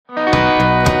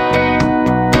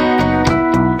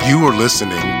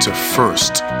listening to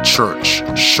First Church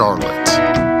Charlotte.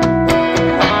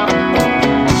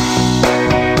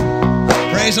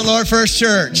 Praise the Lord, First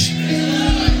Church.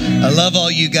 I love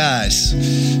all you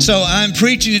guys. So I'm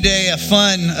preaching today a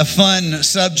fun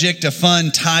subject, a fun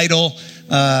title.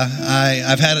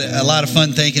 I've had a lot of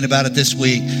fun thinking about it this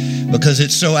week because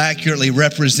it so accurately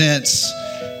represents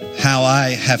how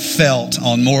I have felt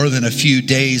on more than a few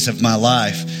days of my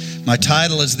life. My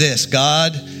title is this: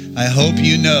 God, I hope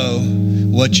you know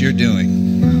what you're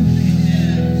doing.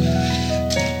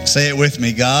 Say it with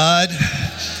me. God,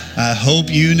 I hope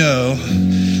you know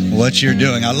what you're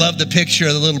doing. I love the picture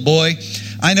of the little boy.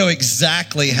 I know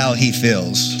exactly how he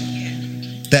feels.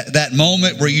 That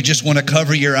moment where you just want to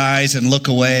cover your eyes and look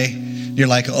away. You're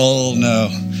like, oh no.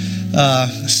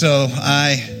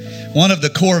 One of the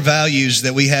core values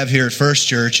that we have here at First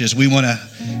Church is we want to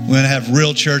have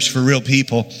real church for real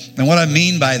people. And what I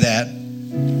mean by that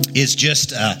is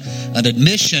just an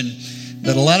admission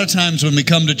that a lot of times when we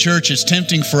come to church, it's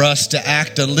tempting for us to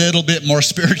act a little bit more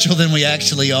spiritual than we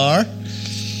actually are.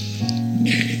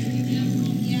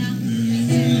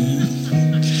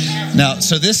 Now,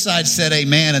 so this side said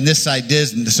amen and this side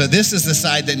didn't. So this is the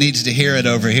side that needs to hear it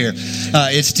over here.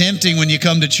 It's tempting when you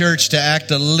come to church to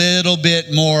act a little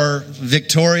bit more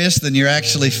victorious than you're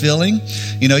actually feeling.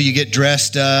 You know, you get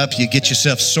dressed up, you get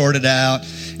yourself sorted out,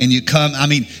 and you come. I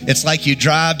mean, it's like you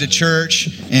drive to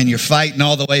church and you're fighting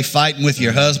all the way, fighting with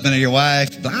your husband or your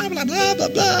wife, blah, blah, blah, blah,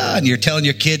 blah, and you're telling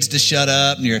your kids to shut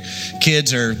up, and your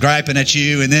kids are griping at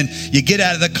you, and then you get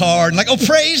out of the car and like, oh,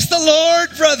 praise the Lord,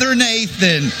 Brother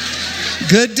Nathan.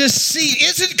 Good to see.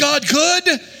 Isn't God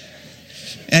good?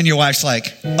 And your wife's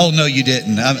like, oh, no, you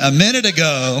didn't. A minute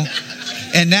ago.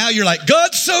 And now you're like,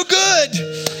 God's so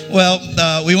good. Well,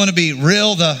 we want to be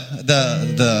real. The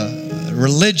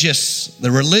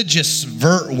religious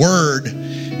word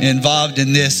involved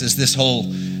in this is this whole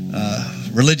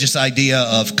religious idea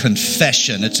of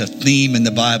confession. It's a theme in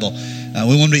the Bible.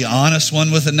 We want to be honest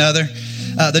one with another.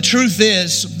 The truth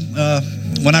is,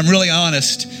 when I'm really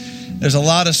honest, there's a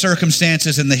lot of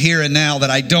circumstances in the here and now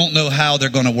that I don't know how they're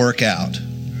going to work out.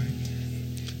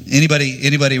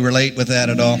 Anybody relate with that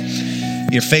at all?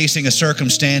 You're facing a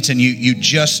circumstance and you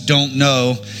just don't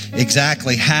know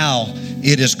exactly how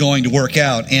it is going to work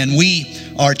out. And we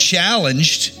are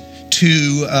challenged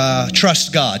to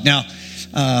trust God. Now,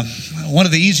 one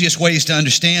of the easiest ways to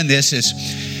understand this is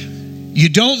you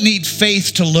don't need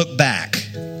faith to look back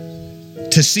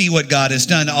to see what God has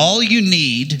done. All you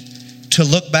need to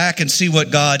look back and see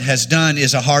what God has done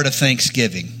is a heart of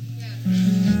thanksgiving.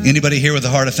 Anybody here with a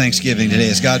heart of thanksgiving today?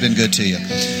 Has God been good to you?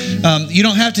 You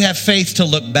don't have to have faith to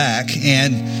look back.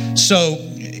 And so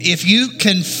if you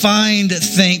can find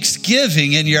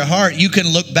thanksgiving in your heart, you can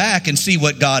look back and see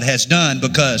what God has done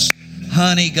because,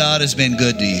 honey, God has been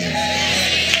good to you.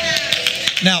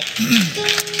 Now,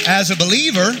 as a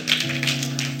believer,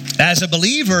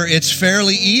 it's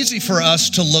fairly easy for us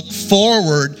to look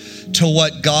forward to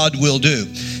what God will do.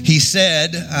 He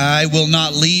said, I will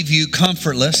not leave you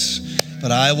comfortless,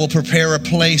 but I will prepare a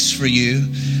place for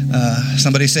you.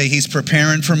 Somebody say, He's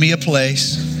preparing for me a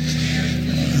place.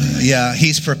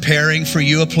 He's preparing for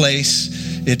you a place.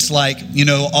 It's like,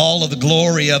 all of the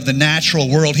glory of the natural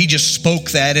world, He just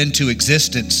spoke that into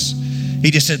existence. He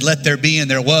just said, let there be, and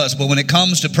there was. But when it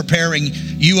comes to preparing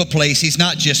you a place, He's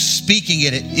not just speaking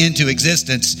it into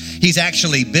existence. He's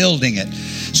actually building it.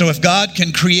 So if God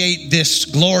can create this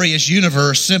glorious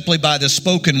universe simply by the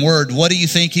spoken word, what do you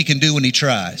think He can do when He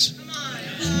tries?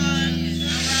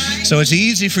 So it's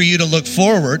easy for you to look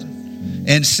forward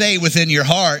and say within your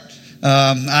heart,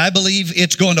 I believe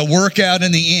it's going to work out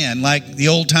in the end. Like the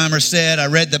old timer said, I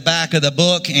read the back of the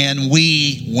book and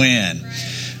we win.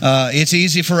 It's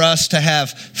easy for us to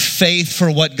have faith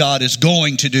for what God is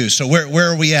going to do. So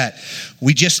where are we at?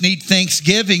 We just need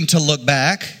thanksgiving to look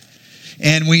back,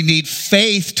 and we need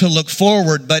faith to look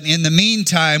forward. But in the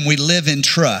meantime, we live in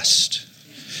trust.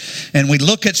 And we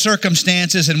look at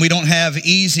circumstances and we don't have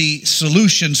easy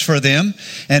solutions for them.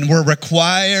 And we're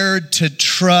required to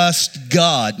trust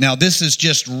God. Now, this is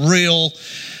just real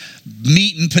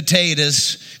meat and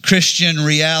potatoes Christian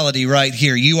reality right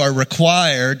here. You are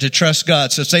required to trust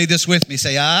God. So say this with me.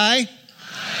 Say, I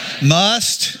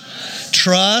must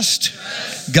trust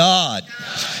God.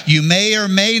 You may or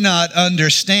may not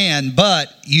understand,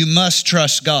 but you must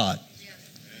trust God.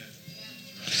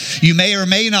 You may or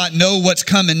may not know what's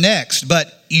coming next,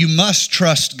 but you must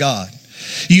trust God.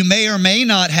 You may or may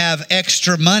not have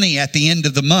extra money at the end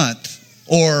of the month,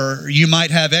 or you might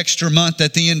have extra month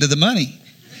at the end of the money.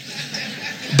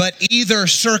 But either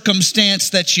circumstance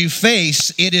that you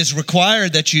face, it is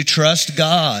required that you trust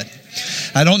God.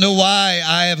 I don't know why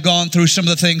I have gone through some of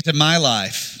the things in my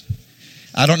life.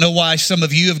 I don't know why some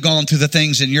of you have gone through the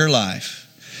things in your life.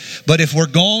 But if we're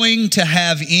going to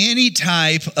have any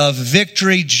type of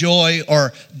victory, joy,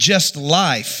 or just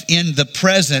life in the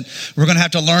present, we're going to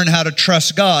have to learn how to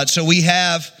trust God. So we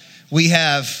have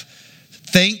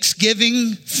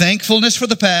thanksgiving, thankfulness for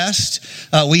the past.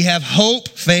 We have hope,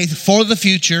 faith for the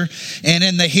future. And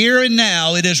in the here and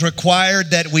now, it is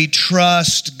required that we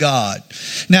trust God.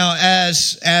 Now,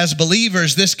 as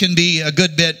believers, this can be a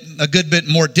good bit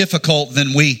more difficult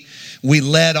than we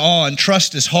led on.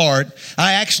 Trust is hard.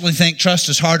 I actually think trust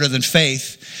is harder than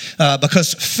faith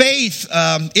because faith,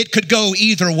 it could go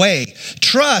either way.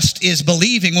 Trust is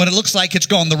believing when it looks like it's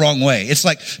gone the wrong way. It's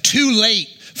like too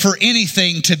late for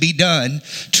anything to be done,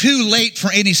 too late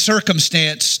for any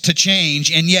circumstance to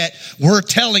change, and yet we're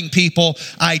telling people,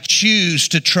 I choose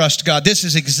to trust God. This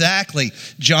is exactly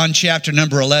John chapter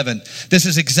number 11. This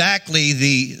is exactly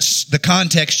the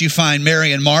context you find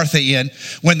Mary and Martha in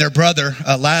when their brother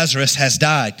Lazarus has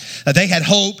died. They had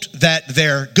hoped that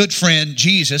their good friend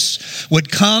Jesus would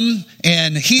come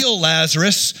and heal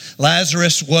Lazarus.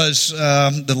 Lazarus was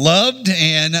loved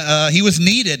and he was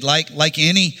needed like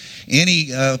any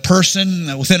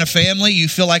person within a family. You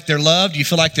feel like they're loved, you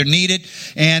feel like they're needed,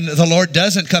 and the Lord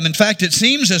doesn't come. In fact, it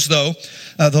seems as though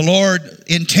the Lord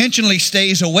intentionally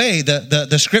stays away.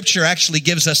 The scripture actually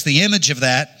gives us the image of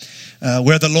that,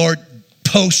 where the Lord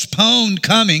postponed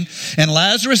coming, and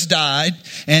Lazarus died,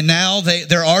 and now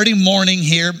they're already mourning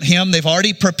him. They've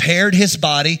already prepared his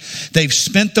body. They've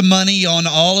spent the money on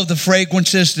all of the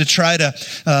fragrances to try to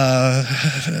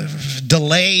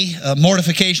delay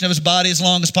mortification of his body as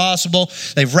long as possible.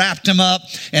 They've wrapped him up,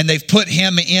 and they've put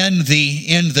him in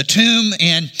the tomb,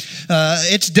 and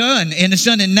it's done. And it's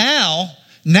done. And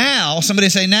now, somebody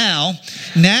say now,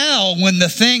 when the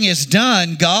thing is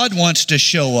done, God wants to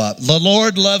show up. The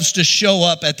Lord loves to show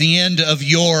up at the end of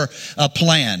your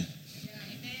plan.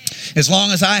 As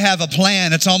long as I have a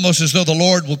plan, it's almost as though the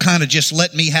Lord will kind of just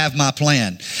let me have my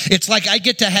plan. It's like I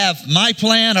get to have my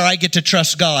plan or I get to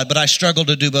trust God, but I struggle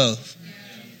to do both.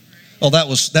 Oh, that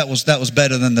was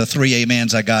better than the 3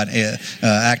 amens I got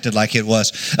acted like it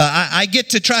was. I get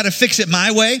to try to fix it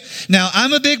my way. Now,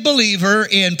 I'm a big believer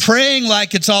in praying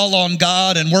like it's all on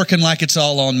God and working like it's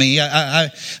all on me.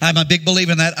 I'm a big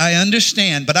believer in that. I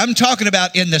understand. But I'm talking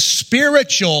about in the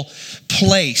spiritual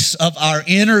place of our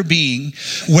inner being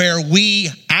where we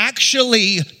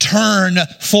actually turn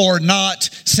for not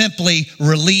simply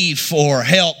relief or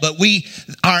help, but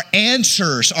our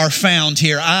answers are found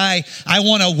here. I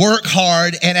want to work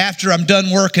hard, and after I'm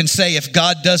done working, say, if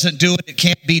God doesn't do it, it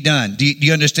can't be done. Do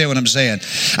you understand what I'm saying?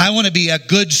 I want to be a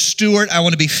good steward. I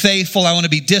want to be faithful. I want to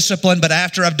be disciplined, but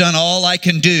after I've done all I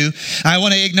can do, I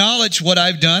want to acknowledge what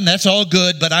I've done. That's all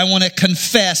good, but I want to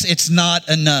confess it's not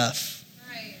enough.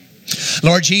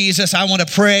 Lord Jesus, I want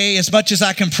to pray as much as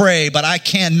I can pray, but I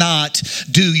cannot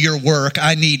do your work.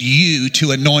 I need you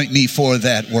to anoint me for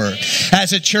that work.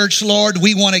 As a church, Lord,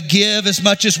 we want to give as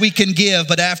much as we can give,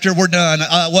 but after we're done,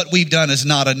 what we've done is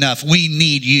not enough. We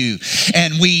need you,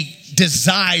 and we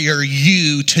desire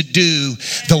you to do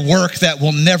the work that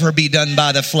will never be done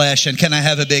by the flesh. And can I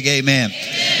have a big amen?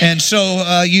 And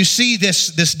so you see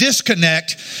this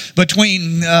disconnect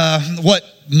between what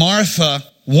Martha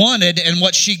wanted and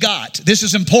what she got. This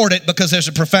is important because there's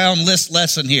a profound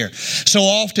lesson here. So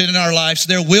often in our lives,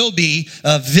 there will be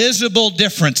a visible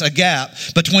difference, a gap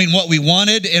between what we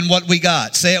wanted and what we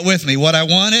got. Say it with me. What I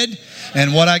wanted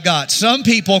and what I got. Some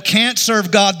people can't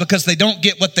serve God because they don't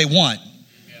get what they want.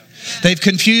 They've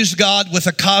confused God with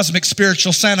a cosmic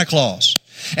spiritual Santa Claus.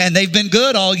 And they've been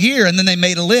good all year, and then they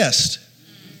made a list.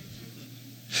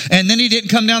 And then he didn't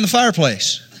come down the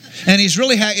fireplace. And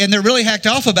they're really hacked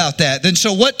off about that. Then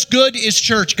so what's good is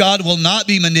church. God will not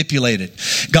be manipulated.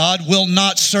 God will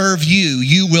not serve you.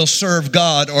 You will serve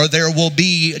God, or there will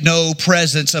be no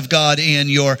presence of God in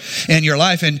your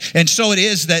life. And so it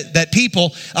is that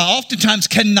people oftentimes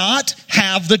cannot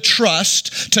have the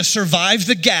trust to survive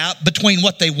the gap between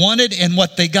what they wanted and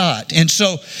what they got. And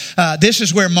so this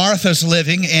is where Martha's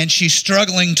living, and she's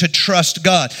struggling to trust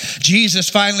God. Jesus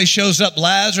finally shows up.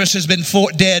 Lazarus has been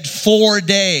dead 4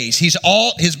 days. His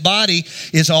body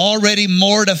is already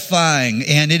mortifying,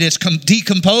 and it is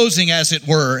decomposing, as it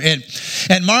were.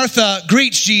 And Martha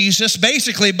greets Jesus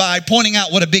basically by pointing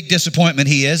out what a big disappointment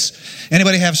he is.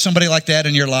 Anybody have somebody like that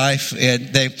in your life? And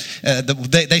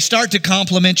they start to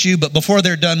compliment you, but before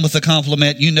they're done with the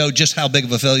compliment, you know just how big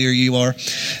of a failure you are.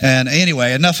 And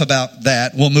anyway, enough about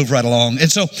that. We'll move right along. And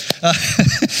so,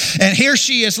 and here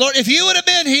she is. Lord, if you would have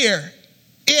been here,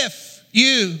 if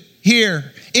you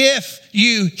hear,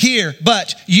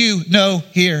 but you know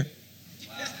here.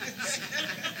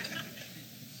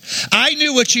 I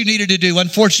knew what you needed to do.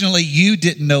 Unfortunately, you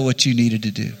didn't know what you needed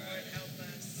to do.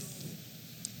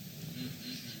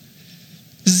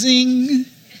 Zing.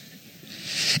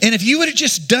 And if you would have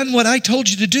just done what I told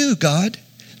you to do, God,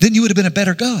 then you would have been a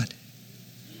better God.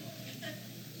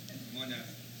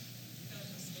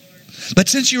 But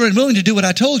since you were unwilling to do what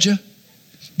I told you,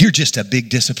 you're just a big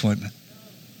disappointment.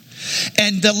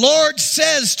 And the Lord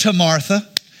says to Martha,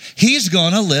 he's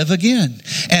going to live again.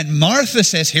 And Martha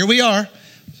says, here we are,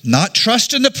 not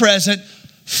trust in the present,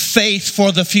 faith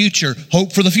for the future,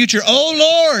 hope for the future. Oh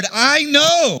Lord, I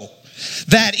know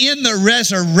that in the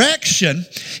resurrection,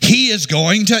 he is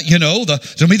going to, there's going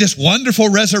to be this wonderful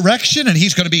resurrection and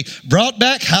he's going to be brought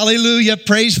back. Hallelujah.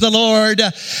 Praise the Lord.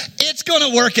 It's going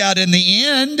to work out in the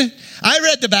end. I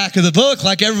read the back of the book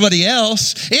like everybody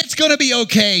else. It's going to be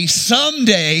okay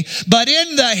someday, but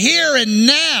in the here and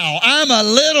now, I'm a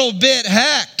little bit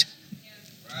hacked.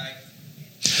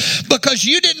 Because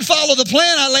you didn't follow the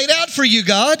plan I laid out for you,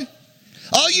 God.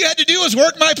 All you had to do was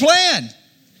work my plan.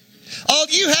 All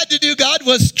you had to do, God,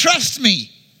 was trust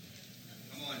me.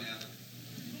 Come on now.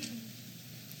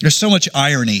 There's so much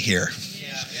irony here.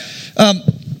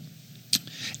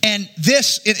 And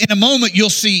this, in a moment, you'll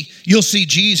see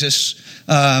Jesus.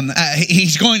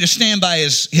 He's going to stand by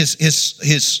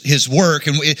his work,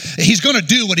 and he's going to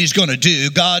do what he's going to do.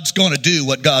 God's going to do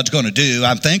what God's going to do.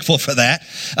 I'm thankful for that.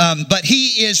 But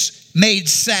he is made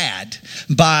sad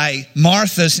by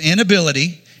Martha's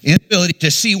inability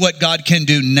to see what God can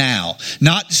do now.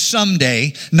 Not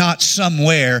someday, not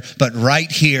somewhere, but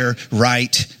right here,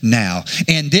 right now.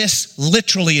 And this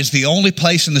literally is the only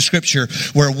place in the scripture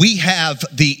where we have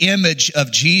the image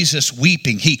of Jesus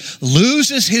weeping. He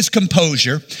loses his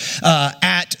composure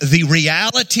at the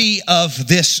reality of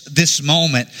this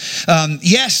moment.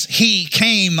 Yes, he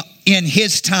came in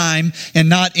his time and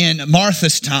not in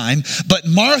Martha's time, but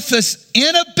Martha's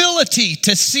inability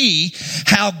to see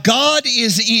how God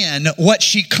is in what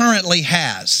she currently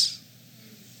has.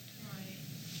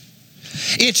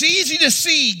 It's easy to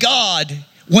see God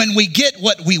when we get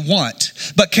what we want,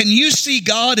 but can you see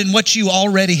God in what you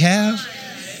already have?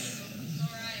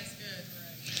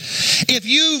 If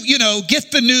you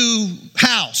get the new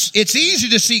house, it's easy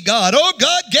to see God. Oh,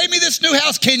 God gave me this new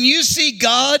house. Can you see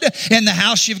God in the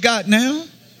house you've got now?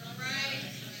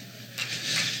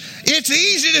 It's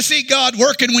easy to see God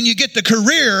working when you get the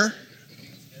career.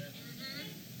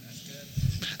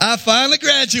 I finally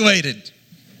graduated.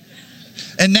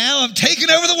 And now I'm taking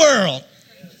over the world.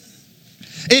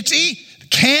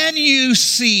 Can you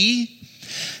see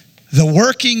the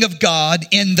working of God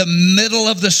in the middle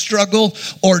of the struggle,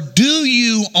 or do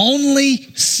you only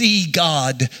see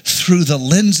God through the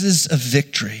lenses of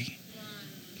victory?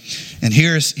 And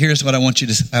here's what I want you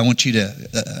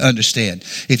to understand.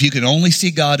 If you can only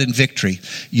see God in victory,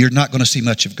 you're not going to see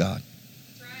much of God.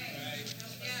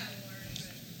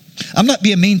 I'm not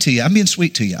being mean to you. I'm being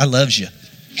sweet to you. I love you.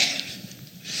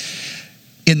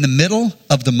 In the middle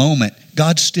of the moment,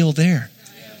 God's still there.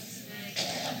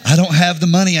 I don't have the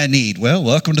money I need. Well,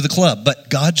 welcome to the club. But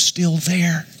God's still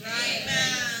there.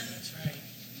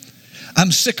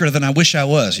 I'm sicker than I wish I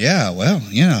was. Yeah, well,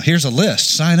 here's a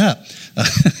list. Sign up.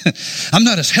 I'm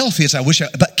not as healthy as I wish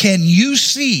but can you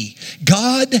see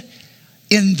God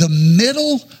in the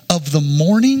middle of the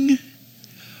morning?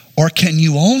 Or can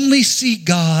you only see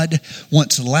God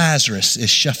once Lazarus is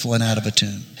shuffling out of a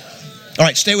tomb? All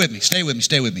right, stay with me.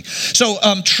 So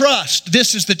trust.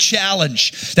 This is the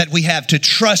challenge that we have, to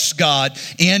trust God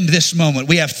in this moment.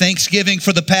 We have thanksgiving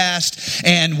for the past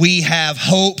and we have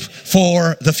hope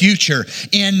for the future.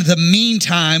 In the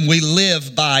meantime, we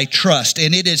live by trust.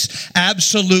 And it is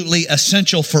absolutely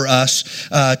essential for us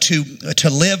to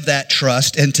live that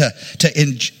trust and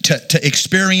to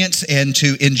experience and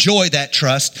to enjoy that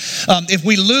trust. If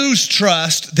we lose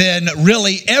trust, then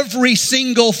really every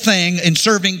single thing in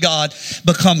serving God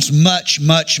becomes much,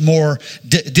 much more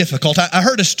difficult. I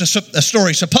heard a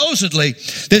story. Supposedly,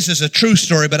 this is a true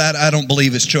story, but I don't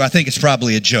believe it's true. I think it's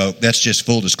probably a joke. That's just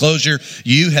full disclosure.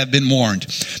 You have been warned.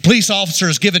 Police officer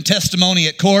is giving testimony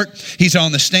at court. He's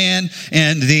on the stand,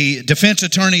 and the defense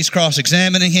attorney is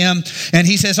cross-examining him. And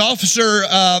he says, "Officer,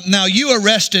 now you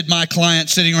arrested my client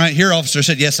sitting right here." Officer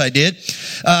said, "Yes, I did."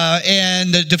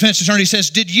 And the defense attorney says,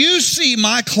 "Did you see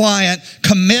my client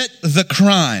commit the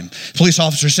crime?" Police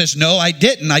officer says, "No, I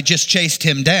didn't. I just chased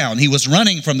him down. He was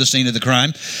running from the scene of the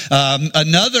crime.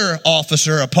 Another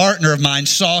officer, a partner of mine,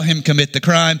 saw him commit the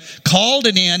crime, called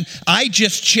it in. I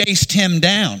just chased him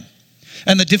down."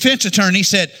 And the defense attorney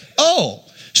said, "Oh,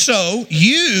 So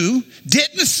you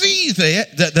didn't see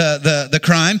the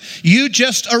crime. You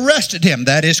just arrested him.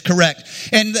 That is correct.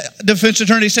 And the defense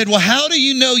attorney said, well, how do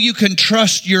you know you can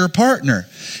trust your partner?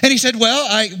 And he said,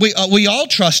 well, we all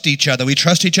trust each other. We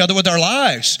trust each other with our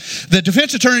lives. The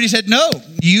defense attorney said, no,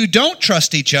 you don't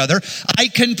trust each other. I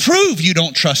can prove you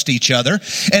don't trust each other.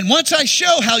 And once I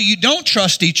show how you don't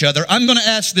trust each other, I'm going to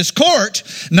ask this court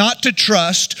not to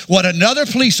trust what another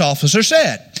police officer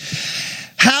said.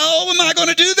 How am I going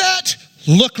to do that?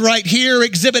 Look right here,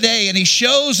 Exhibit A, and he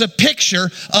shows a picture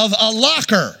of a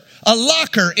locker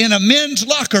in a men's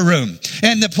locker room.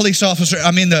 And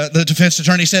the defense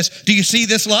attorney says, do you see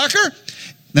this locker?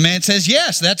 The man says,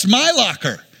 yes, that's my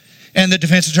locker. And the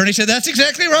defense attorney said, that's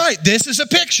exactly right. This is a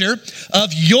picture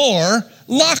of your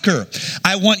locker.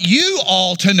 I want you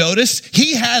all to notice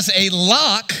he has a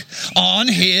lock on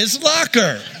his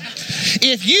locker.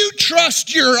 If you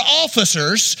trust your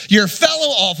officers, your fellow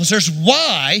officers,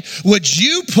 why would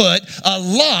you put a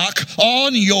lock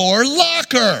on your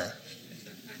locker?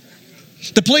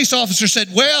 The police officer said,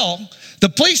 well, the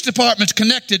police department's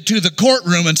connected to the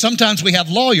courtroom, and sometimes we have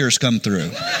lawyers come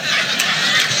through.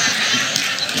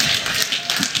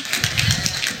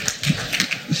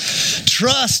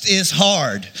 Trust is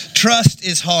hard. Trust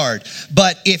is hard.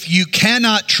 But if you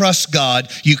cannot trust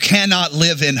God, you cannot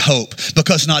live in hope,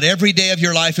 because not every day of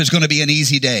your life is going to be an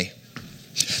easy day.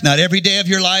 Not every day of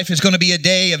your life is going to be a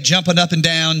day of jumping up and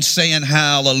down saying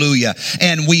hallelujah.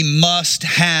 And we must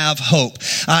have hope.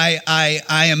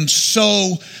 I'm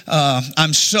so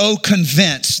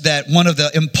convinced that one of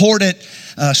the important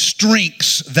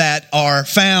strengths that are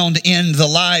found in the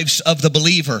lives of the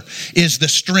believer is the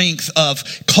strength of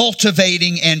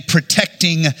cultivating and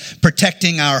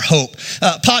protecting our hope.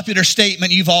 Popular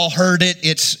statement, you've all heard it.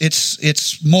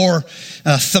 It's more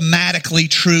thematically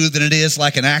true than it is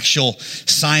like an actual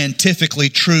scientifically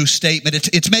true statement.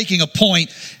 It's making a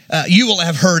point. You will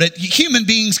have heard it. Human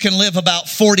beings can live about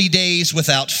 40 days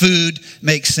without food.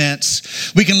 Makes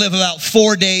sense. We can live about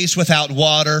 4 days without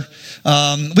water.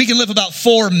 We can live about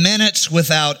 4 minutes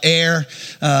without air,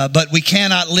 but we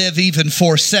cannot live even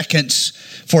 4 seconds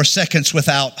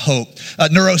without hope. A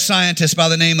neuroscientist by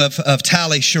the name of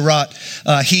Tali Sharot,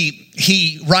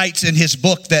 he writes in his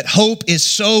book that hope is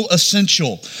so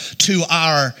essential to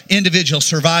our individual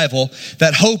survival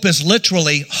that hope is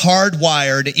literally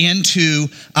hardwired into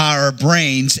our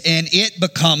brains, and it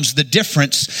becomes the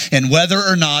difference in whether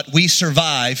or not we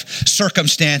survive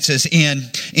circumstances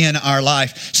in our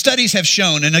life. Studies have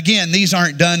shown, and again, these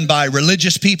aren't done by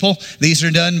religious people, these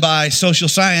are done by social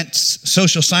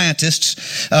scientists.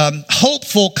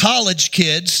 Hopeful college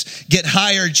kids get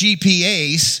higher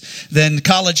GPAs than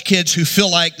college kids who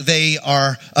feel like they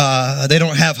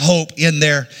don't have hope in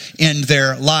their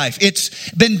life.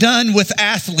 It's been done with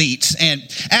athletes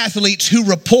who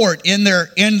report in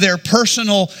their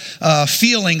personal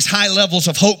feelings high levels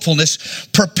of hopefulness,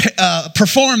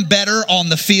 perform better on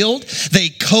the field, they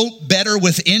cope better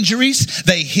with injuries,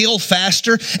 they heal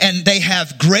faster, and they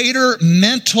have greater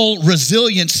mental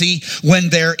resiliency when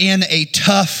they're in a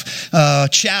tough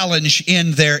challenge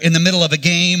in the middle of a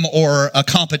game or a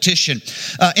competition.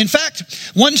 In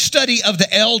fact, one study of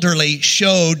the elderly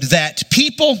showed that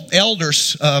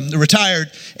elders,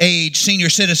 retired age senior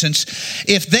citizens,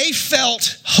 if they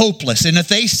felt hopeless and if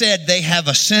they said they have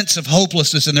a sense of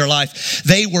hopelessness in their life,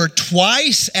 they were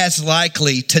twice as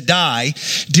likely to die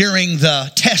during the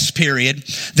test period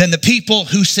than the people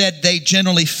who said they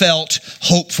generally felt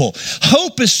hopeful.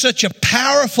 Hope is such a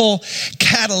powerful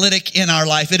catalytic in our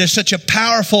life. It is such a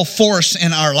powerful force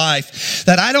in our life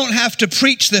that I don't have to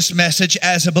preach this message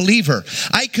as a believer.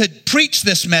 I could preach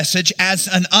this message as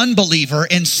an unbeliever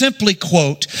and simply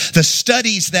quote the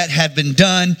studies that have been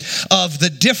done of the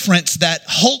difference that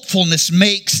hopefulness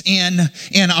makes in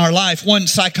our life. One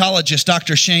psychologist,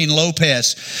 Dr. Shane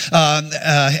Lopez,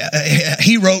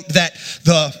 he wrote that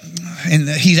and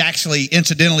he actually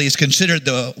incidentally is considered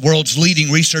the world's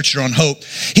leading researcher on hope.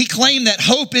 He claimed that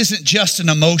hope isn't just an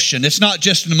emotion. It's not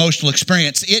just an emotional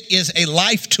experience. It is a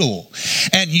life tool.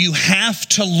 And you have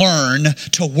to learn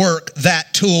to work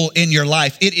that tool in your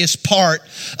life. It is part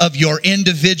of your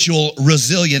individual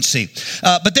resiliency.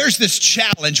 But there's this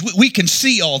challenge. We can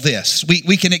see all this.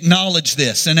 We can acknowledge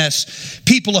this. And as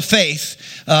people of faith,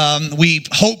 we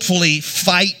hopefully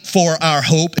fight for our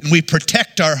hope and we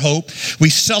protect our hope. We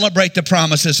celebrate the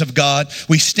promises of God.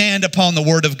 We stand upon the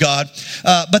Word of God.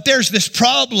 But there's this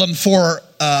problem for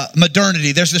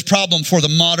modernity. There's this problem for the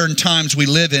modern times we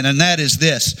live in, and that is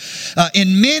this.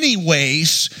 In many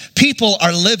ways, people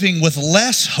are living with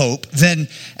less hope than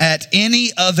at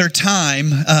any other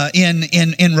time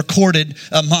in recorded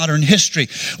modern history.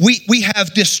 We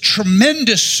have this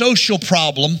tremendous social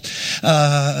problems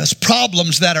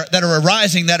that are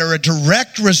arising that are a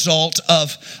direct result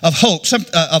of hope,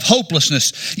 of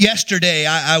hopelessness. Yesterday,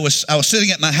 I was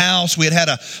sitting at my house. We had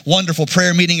a wonderful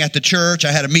prayer meeting at the church.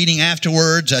 I had a meeting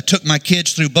afterwards. I took my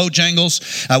kids through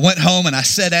Bojangles. I went home and I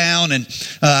sat down and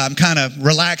I'm kind of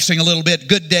relaxing a little bit.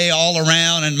 Good day all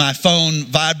around, and my phone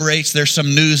vibrates. There's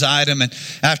some news item, and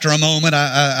after a moment,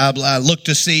 I looked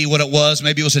to see what it was.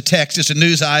 Maybe it was a text. It's a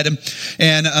news item,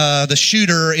 and the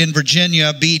shooter in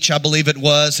Virginia Beach, I believe it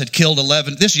was, had killed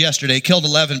 11. This yesterday killed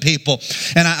 11 people,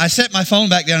 and I set my phone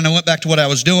back down and I went back to what I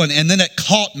was doing, and then it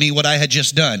caught me what I had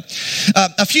just done.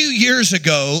 A few years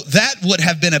ago, that would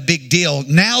have been a big deal.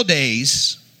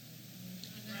 Nowadays,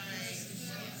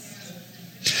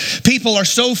 people are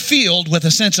so filled with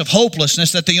a sense of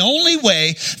hopelessness that the only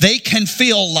way they can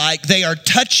feel like they are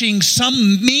touching some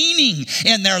meaning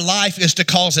in their life is to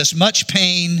cause as much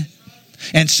pain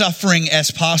and suffering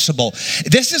as possible.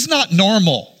 This is not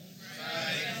normal.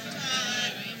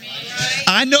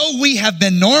 I know we have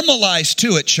been normalized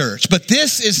to it, church, but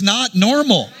this is not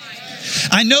normal.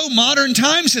 I know modern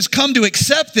times has come to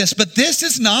accept this, but this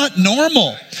is not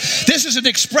normal. This is an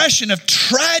expression of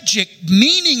tragic,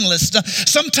 meaningless,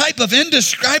 some type of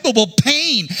indescribable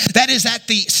pain that is at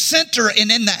the center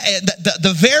and in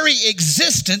the very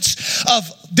existence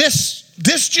of this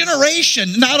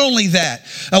generation. Not only that,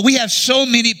 we have so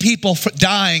many people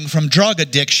dying from drug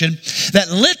addiction that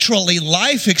literally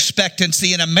life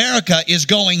expectancy in America is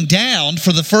going down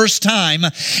for the first time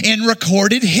in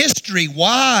recorded history.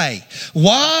 Why?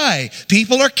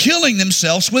 People are killing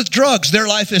themselves with drugs. Their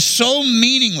life is so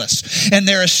meaningless, and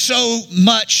there is so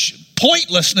much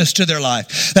pointlessness to their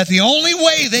life that the only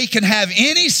way they can have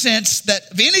any sense that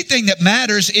anything that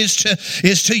matters is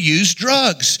to use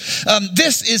drugs.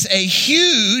 This is a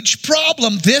huge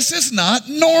problem. This is not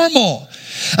normal.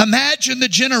 Imagine the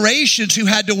generations who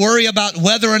had to worry about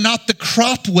whether or not the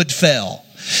crop would fail.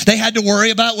 They had to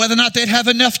worry about whether or not they'd have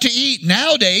enough to eat.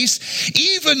 Nowadays,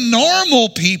 even normal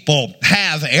people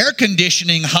have air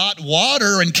conditioning, hot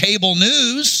water, and cable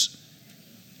news.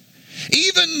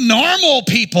 Even normal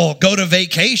people go to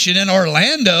vacation in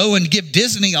Orlando and give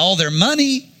Disney all their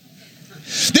money.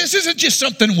 This isn't just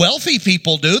something wealthy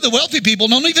people do. The wealthy people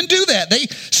don't even do that. They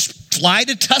fly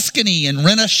to Tuscany and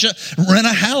rent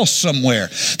a house somewhere.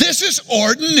 This is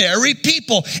ordinary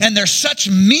people, and there's such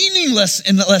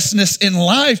meaninglessness in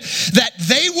life that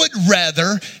they would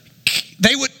rather.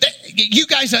 You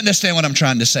guys understand what I'm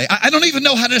trying to say. I don't even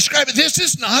know how to describe it. This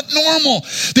is not normal.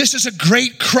 This is a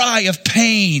great cry of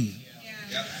pain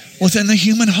within the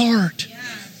human heart.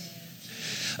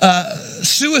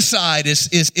 Suicide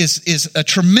is a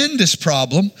tremendous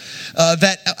problem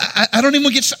that I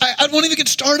won't even get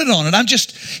started on it. I'm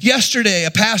just yesterday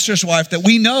a pastor's wife that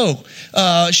we know.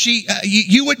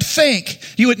 You would think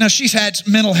now she's had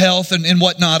mental health and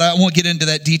whatnot. I won't get into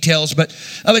that details, but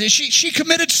she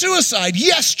committed suicide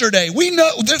yesterday. We know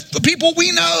the people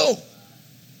we know.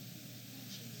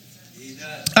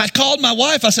 I called my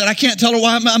wife. I said, I can't tell her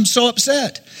why I'm so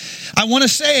upset. I want to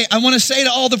say to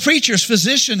all the preachers,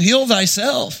 physician, heal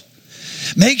thyself.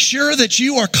 Make sure that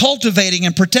you are cultivating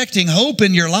and protecting hope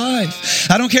in your life.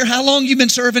 I don't care how long you've been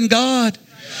serving God.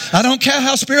 I don't care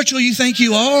how spiritual you think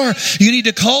you are. You need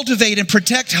to cultivate and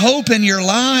protect hope in your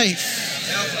life.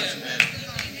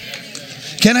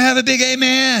 Can I have a big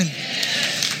amen?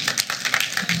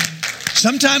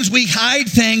 Sometimes we hide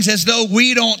things as though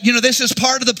we don't, this is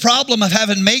part of the problem of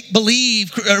having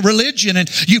make-believe religion, and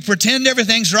you pretend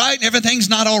everything's right and everything's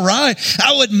not all right.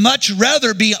 I would much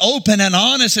rather be open and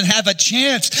honest and have a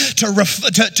chance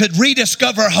to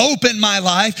rediscover hope in my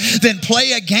life than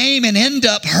play a game and end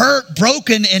up hurt,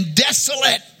 broken, and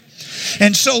desolate.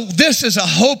 And so this is a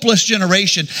hopeless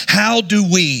generation. How do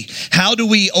we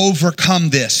overcome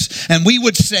this? And we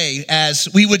would say as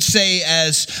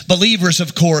believers,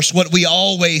 of course, what we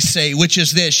always say, which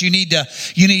is this: you need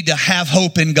to have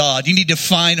hope in God. You need to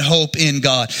find hope in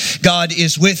God. God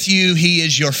is with you. He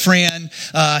is your friend.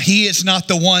 He is not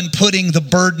the one putting the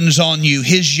burdens on you.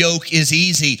 His yoke is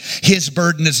easy. His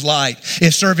burden is light.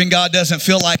 If serving God doesn't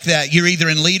feel like that, you're either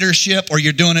in leadership or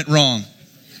you're doing it wrong.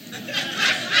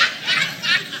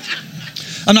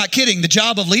 I'm not kidding. The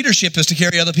job of leadership is to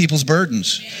carry other people's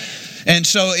burdens. And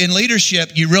so in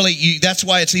leadership, that's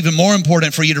why it's even more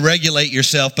important for you to regulate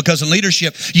yourself, because in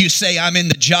leadership, you say, I'm in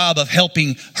the job of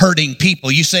helping hurting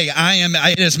people. You say,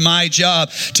 it is my job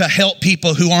to help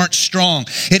people who aren't strong.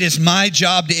 It is my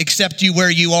job to accept you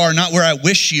where you are, not where I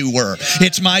wish you were.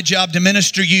 It's my job to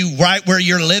minister you right where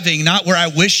you're living, not where I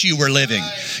wish you were living.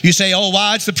 You say, oh,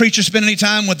 why does the preacher spend any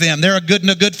time with them? They're a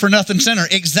good for nothing sinner.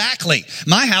 Exactly.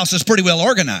 My house is pretty well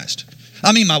organized.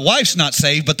 I mean, my wife's not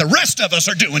saved, but the rest of us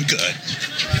are doing good.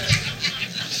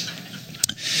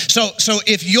 So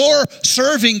if your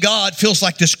serving God feels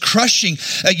like this crushing,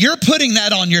 you're putting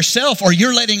that on yourself, or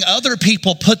you're letting other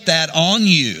people put that on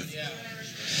you.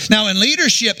 Now, in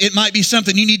leadership, it might be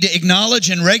something you need to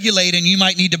acknowledge and regulate, and you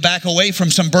might need to back away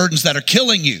from some burdens that are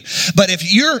killing you. But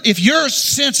if your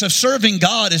sense of serving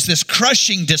God is this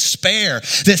crushing despair,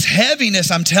 this heaviness,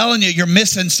 I'm telling you, you're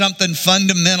missing something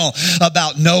fundamental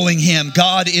about knowing Him.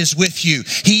 God is with you.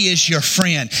 He is your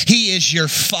friend. He is your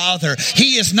Father.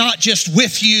 He is not just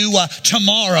with you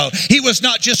tomorrow. He was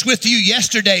not just with you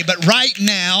yesterday, but right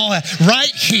now,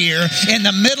 right here, in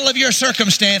the middle of your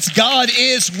circumstance, God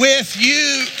is with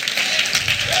you.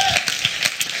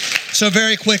 So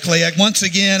very quickly, once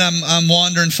again, I'm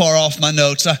wandering far off my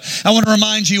notes. I want to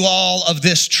remind you all of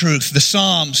this truth. The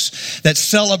Psalms that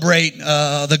celebrate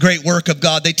the great work of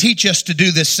God, they teach us to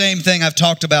do this same thing I've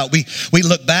talked about. We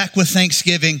look back with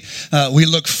thanksgiving, we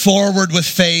look forward with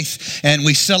faith, and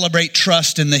we celebrate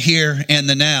trust in the here and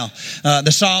the now.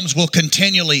 The Psalms will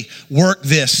continually work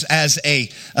this as a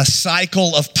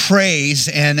cycle of praise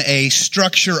and a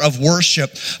structure of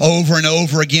worship over and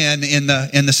over again in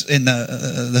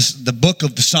the book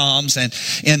of the Psalms, and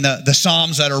in the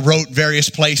Psalms that are wrote various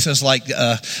places, like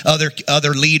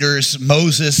other leaders.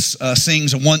 Moses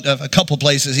sings a couple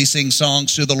places. He sings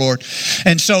songs to the Lord,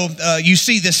 and so you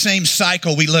see this same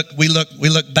cycle. We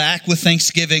look back with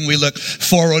thanksgiving. We look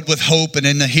forward with hope, and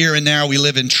in the here and now we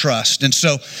live in trust. And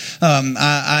so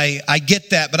I get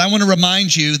that, but I want to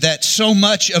remind you that so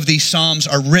much of these Psalms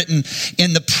are written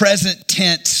in the present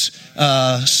tense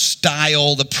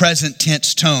style, the present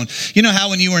tense tone. You know how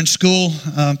when you were in school,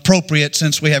 appropriate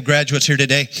since we have graduates here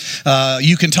today,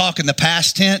 you can talk in the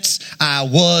past tense. I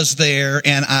was there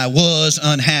and I was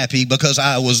unhappy because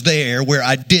I was there where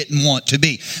I didn't want to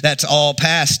be. That's all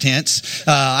past tense.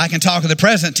 I can talk in the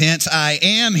present tense. I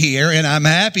am here and I'm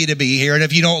happy to be here. And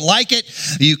if you don't like it,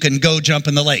 you can go jump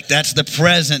in the lake. That's the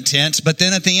present tense. But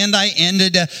then at the end, I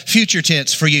ended future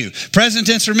tense for you. Present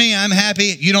tense for me, I'm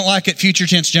happy. You don't like it, future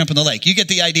tense, jump in the lake. You get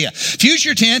the idea.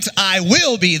 Future tense, I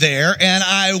will be there and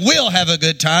I will have a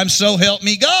good time, so help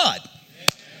me God.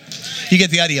 You get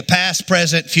the idea. Past,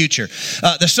 present, future.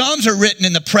 The Psalms are written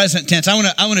in the present tense. I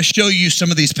want to show you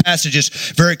some of these passages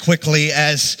very quickly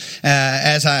as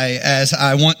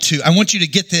I want to. I want you to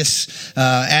get this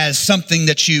as something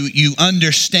that you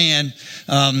understand.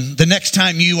 The next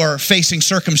time you are facing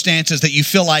circumstances that you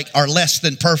feel like are less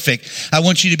than perfect, I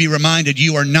want you to be reminded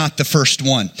you are not the first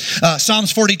one.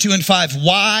 Psalms 42:5.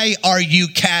 Why are you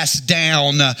cast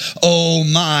down, O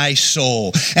my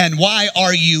soul? And why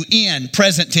are you in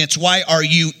present tense? Why are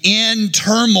you in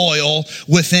turmoil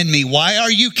within me? Why are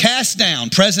you cast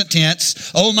down? Present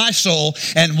tense, O my soul.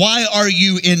 And why are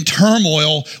you in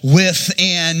turmoil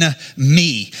within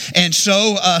me? And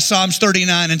so Psalms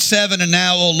 39:7. And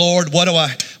now, O Lord, what do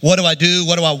I do?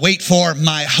 What do I wait for?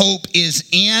 My hope is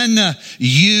in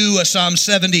you. Psalm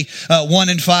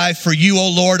 71:5. For you, O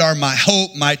Lord, are my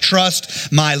hope, my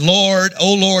trust, my Lord,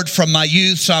 O Lord, from my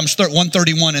youth. Psalms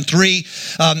 131:3.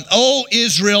 O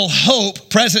Israel, hope,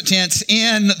 present tense,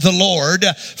 in the Lord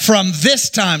from this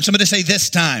time. Somebody say this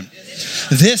time.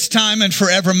 This time and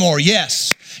forevermore.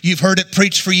 Yes. You've heard it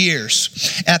preached for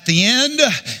years. At the end,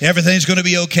 everything's going to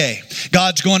be okay.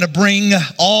 God's going to bring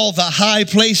all the high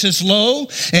places low,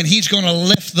 and He's going to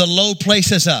lift the low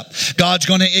places up. God's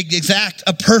going to exact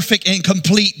a perfect and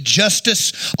complete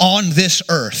justice on this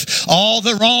earth. All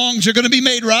the wrongs are going to be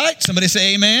made right. Somebody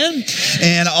say amen.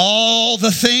 And all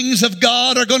the things of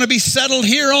God are going to be settled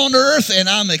here on earth, and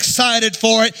I'm excited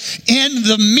for it. In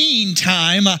the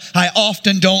meantime, I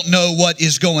often don't know what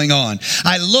is going on.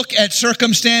 I look at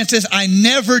circumstances. I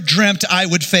never dreamt I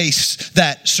would face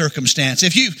that circumstance.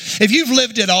 If you've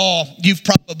lived it all, you've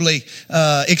probably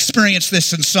experienced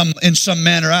this in some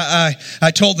manner.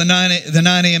 I told the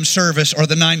 9 a.m. service, or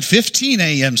the 9:15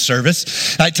 a.m.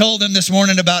 service, I told them this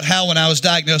morning about how when I was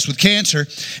diagnosed with cancer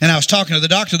and I was talking to the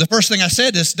doctor, the first thing I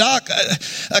said is, Doc,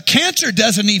 cancer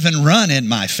doesn't even run in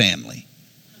my family.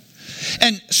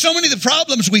 And so many of the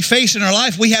problems we face in our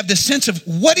life, we have this sense of,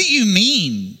 what do you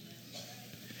mean?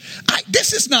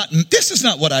 This is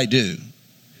not what I do.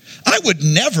 I would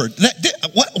never.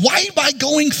 Why am I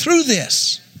going through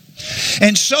this?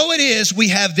 And so it is, we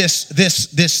have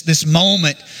this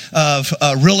moment of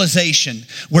realization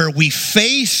where we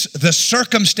face the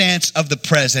circumstance of the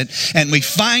present and we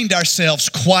find ourselves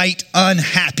quite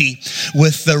unhappy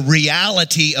with the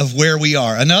reality of where we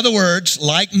are. In other words,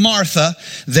 like Martha,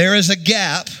 there is a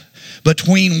gap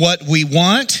between what we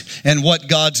want and what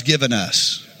God's given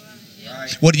us.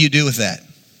 What do you do with that?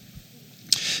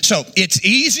 So it's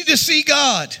easy to see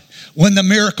God when the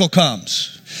miracle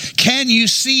comes. Can you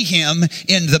see him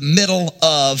in the middle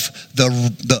of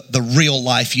the real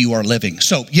life you are living?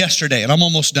 So yesterday, and I'm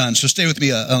almost done, so stay with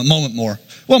me a moment more.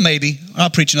 Well, maybe. I'll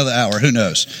preach another hour. Who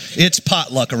knows? It's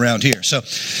potluck around here. So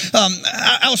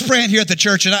I was praying here at the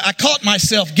church, and I caught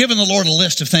myself giving the Lord a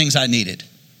list of things I needed.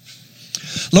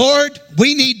 Lord,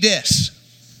 we need this,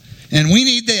 and we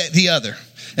need the other.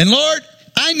 And Lord,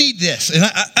 I need this,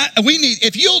 and we need,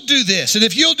 if you'll do this, and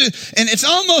if you'll do, and it's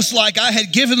almost like I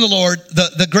had given the Lord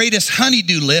the greatest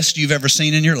honey-do list you've ever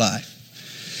seen in your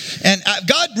life. And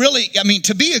God really,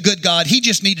 to be a good God, he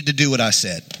just needed to do what I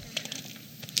said.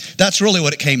 That's really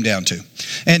what it came down to.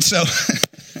 And so,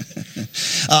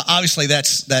 obviously,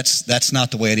 that's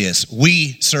not the way it is.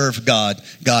 We serve God.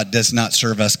 God does not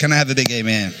serve us. Can I have a big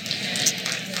amen?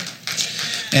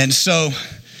 And so,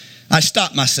 I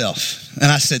stopped myself. And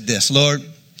I said this, Lord,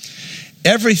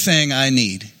 everything I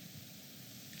need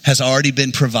has already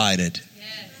been provided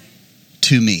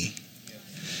to me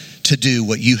to do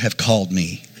what you have called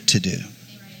me to do.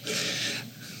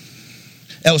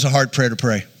 That was a hard prayer to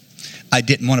pray. I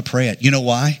didn't want to pray it. You know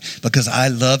why? Because I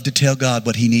love to tell God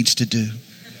what he needs to do.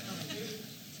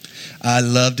 I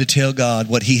love to tell God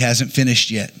what he hasn't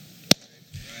finished yet.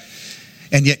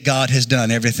 And yet God has done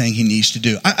everything he needs to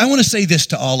do. I want to say this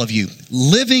to all of you.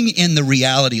 Living in the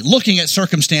reality, looking at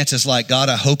circumstances like, God,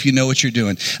 I hope you know what you're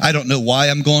doing. I don't know why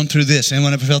I'm going through this.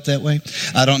 Anyone ever felt that way?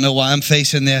 I don't know why I'm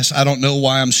facing this. I don't know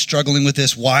why I'm struggling with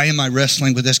this. Why am I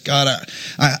wrestling with this? God,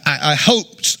 I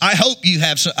hope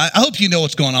you know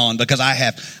what's going on, because I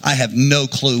have no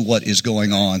clue what is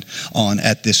going on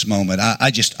at this moment.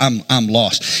 I'm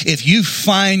lost. If you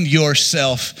find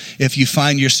yourself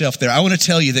there, I want to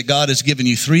tell you that God has given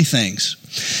you three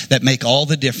things that make all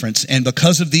the difference. And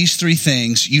because of these three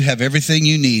things, you have everything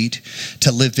you need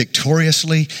to live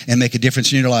victoriously and make a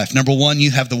difference in your life. Number one,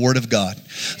 you have the Word of God.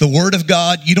 The Word of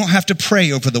God, you don't have to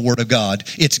pray over the Word of God.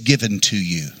 It's given to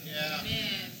you. Yeah.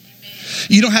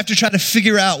 You don't have to try to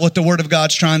figure out what the Word of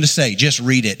God's trying to say. Just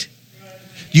read it.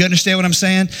 You understand what I'm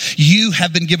saying? You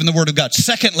have been given the Word of God.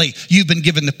 Secondly, you've been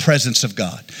given the presence of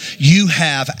God. You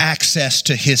have access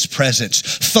to his presence.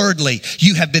 Thirdly,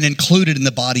 you have been included in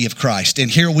the body of Christ.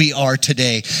 And here we are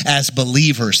today as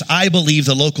believers. I believe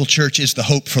the local church is the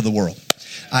hope for the world.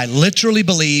 I literally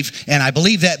believe, and I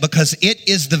believe that because it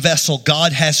is the vessel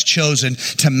God has chosen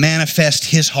to manifest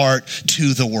his heart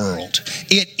to the world.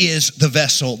 It is the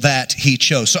vessel that he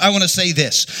chose. So I want to say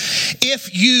this.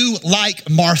 If you, like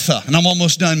Martha, and I'm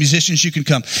almost done, musicians, you can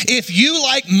come. If you,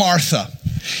 like Martha,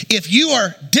 if you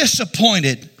are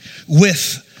disappointed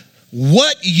with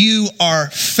what you are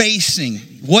facing,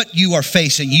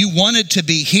 you wanted to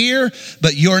be here,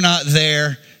 but you're not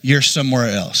there. You're somewhere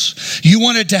else. You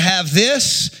wanted to have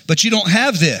this, but you don't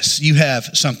have this. You have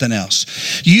something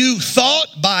else. You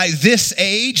thought by this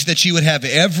age that you would have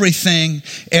everything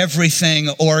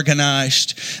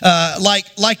organized. Like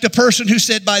the person who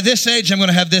said, by this age, I'm going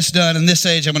to have this done, and this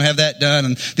age, I'm going to have that done,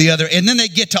 and the other. And then they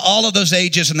get to all of those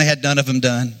ages, and they had none of them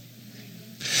done.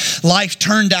 Life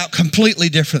turned out completely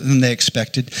different than they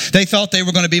expected. They thought they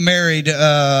were going to be married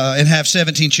and have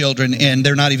 17 children, and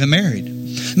they're not even married.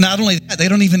 Not only that, they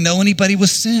don't even know anybody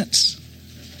with sense.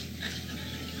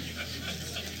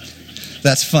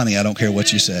 That's funny. I don't care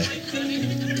what you say.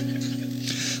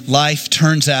 Life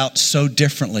turns out so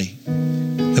differently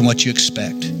than what you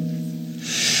expect.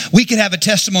 We could have a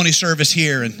testimony service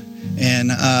here,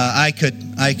 and I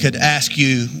could ask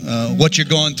you what you're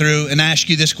going through and ask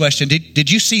you this question.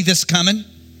 Did you see this coming?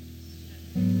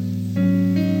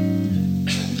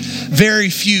 Very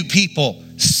few people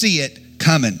see it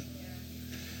coming.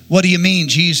 What do you mean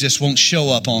Jesus won't show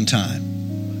up on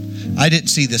time? I didn't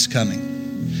see this coming.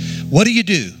 What do you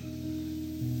do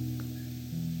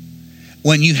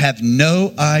when you have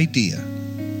no idea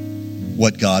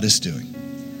what God is doing?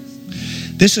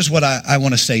 This is what I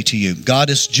want to say to you. God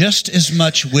is just as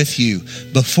much with you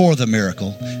before the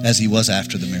miracle as he was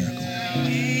after the miracle.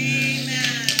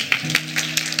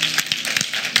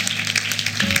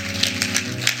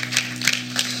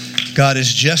 God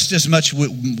is just as much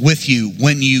with you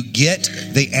when you get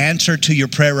the answer to your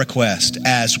prayer request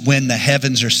as when the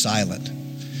heavens are silent.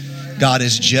 God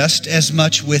is just as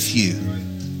much with you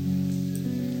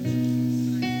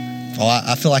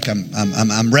I feel like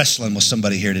I'm wrestling with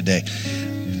somebody here today.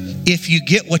 If you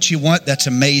get what you want, that's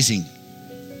amazing.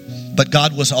 But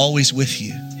God was always with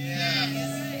you.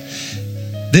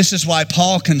 This is why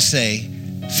Paul can say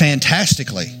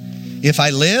fantastically, if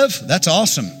I live, that's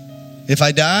awesome. If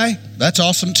I die, that's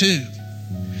awesome too.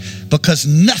 Because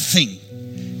nothing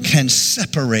can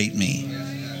separate me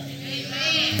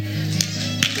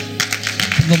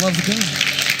from the love of God.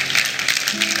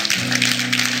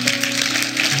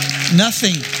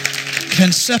 Nothing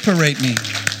can separate me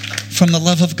from the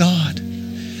love of God.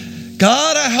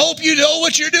 God, I hope you know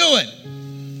what you're doing.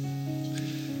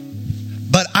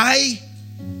 But I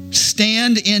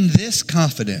stand in this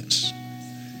confidence.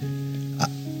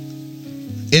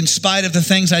 In spite of the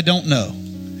things I don't know,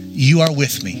 you are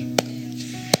with me.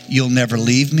 You'll never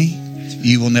leave me.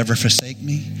 You will never forsake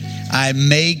me. I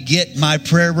may get my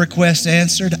prayer request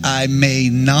answered. I may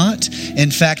not.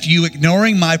 In fact, you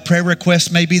ignoring my prayer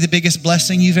request may be the biggest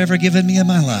blessing you've ever given me in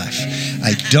my life.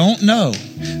 I don't know.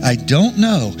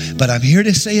 But I'm here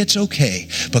to say it's okay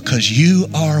because you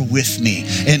are with me.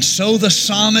 And so the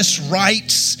psalmist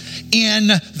writes in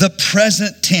the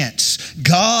present tense,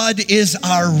 God is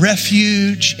our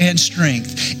refuge and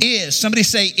strength. Is. Somebody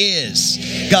say is.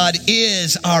 God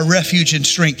is our refuge and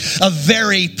strength. A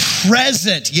very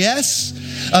present, yes?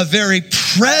 A very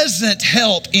present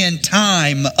help in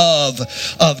time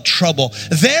of trouble.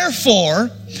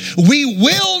 Therefore, we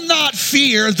will not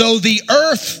fear though the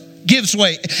earth gives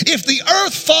way. If the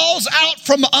earth falls out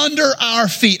from under our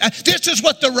feet. This is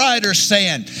what the writer's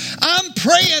saying. I'm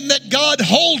praying that God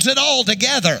holds it all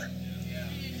together.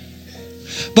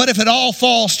 But if it all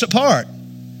falls apart,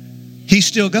 He's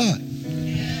still God.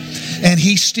 And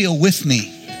He's still with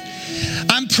me.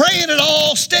 I'm praying it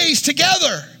all stays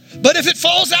together. But if it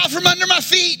falls out from under my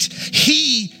feet,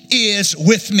 He is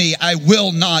with me. I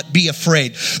will not be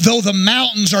afraid. Though the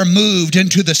mountains are moved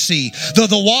into the sea, though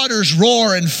the waters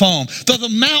roar and foam, though the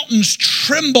mountains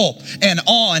tremble, and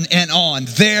on,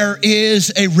 there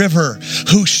is a river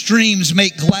whose streams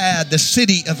make glad the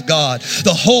city of God,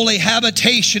 the holy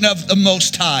habitation of the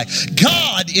Most High.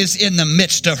 God is in the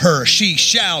midst of her. She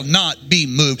shall not be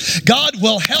moved. God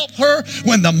will help her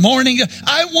when the morning.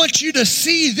 I want you to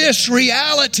see this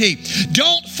reality.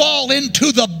 Don't fall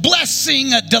into the blessing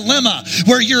dilemma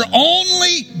where you're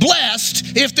only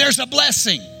blessed if there's a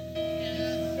blessing.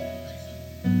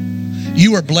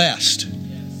 You are blessed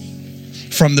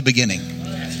from the beginning.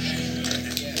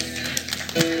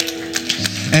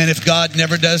 And if God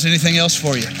never does anything else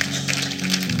for you,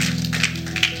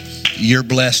 you're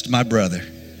blessed, my brother.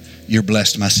 You're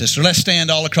blessed, my sister. Let's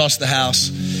stand all across the house.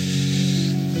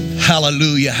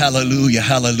 Hallelujah, hallelujah,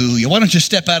 hallelujah. Why don't you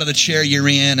step out of the chair you're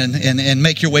in and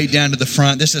make your way down to the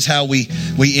front. This is how we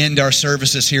end our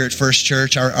services here at First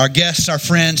Church. Our guests, our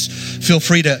friends, feel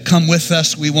free to come with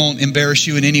us. We won't embarrass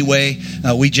you in any way.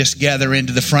 We just gather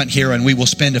into the front here and we will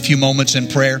spend a few moments in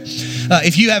prayer.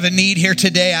 If you have a need here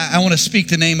today, I want to speak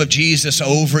the name of Jesus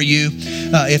over you.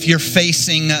 If you're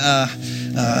facing a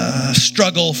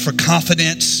struggle for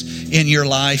confidence in your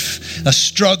life, a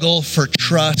struggle for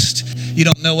trust, you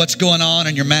don't know what's going on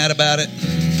and you're mad about it.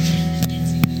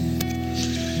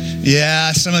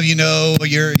 Yeah, some of you know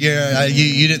you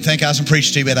didn't think I was going to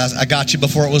preach to you, but I got you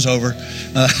before it was over.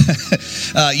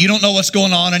 You don't know what's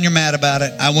going on and you're mad about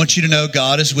it. I want you to know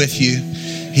God is with you.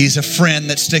 He's a friend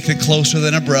that's sticking closer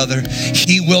than a brother.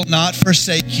 He will not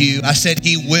forsake you. I said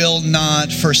He will not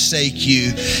forsake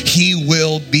you. He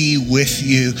will be with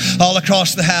you. All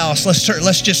across the house,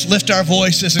 let's just lift our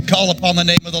voices and call upon the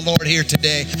name of the Lord here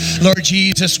today. Lord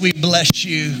Jesus, we bless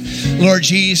you. Lord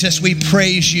Jesus, we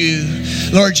praise you.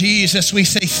 Lord Jesus, we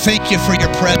say thank you for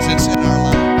your presence in our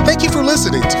life. Thank you for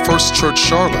listening to First Church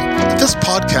Charlotte. If this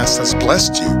podcast has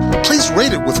blessed you, please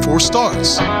rate it with 4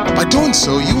 stars. By doing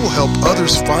so, you will help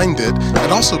others find it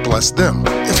and also bless them.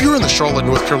 If you're in the Charlotte,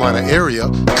 North Carolina area,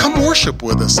 come worship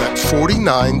with us at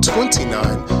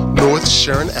 4929 North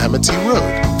Sharon Amity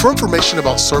Road. For information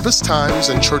about service times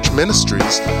and church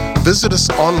ministries, visit us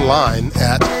online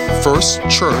at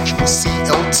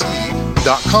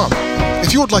firstchurchclt.com.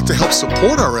 If you would like to help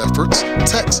support our efforts,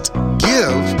 text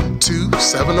GIVE to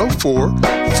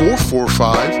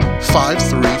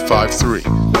 704-445-5353.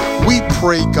 We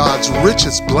pray God's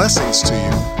richest blessings to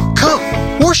you.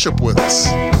 Come, worship with us.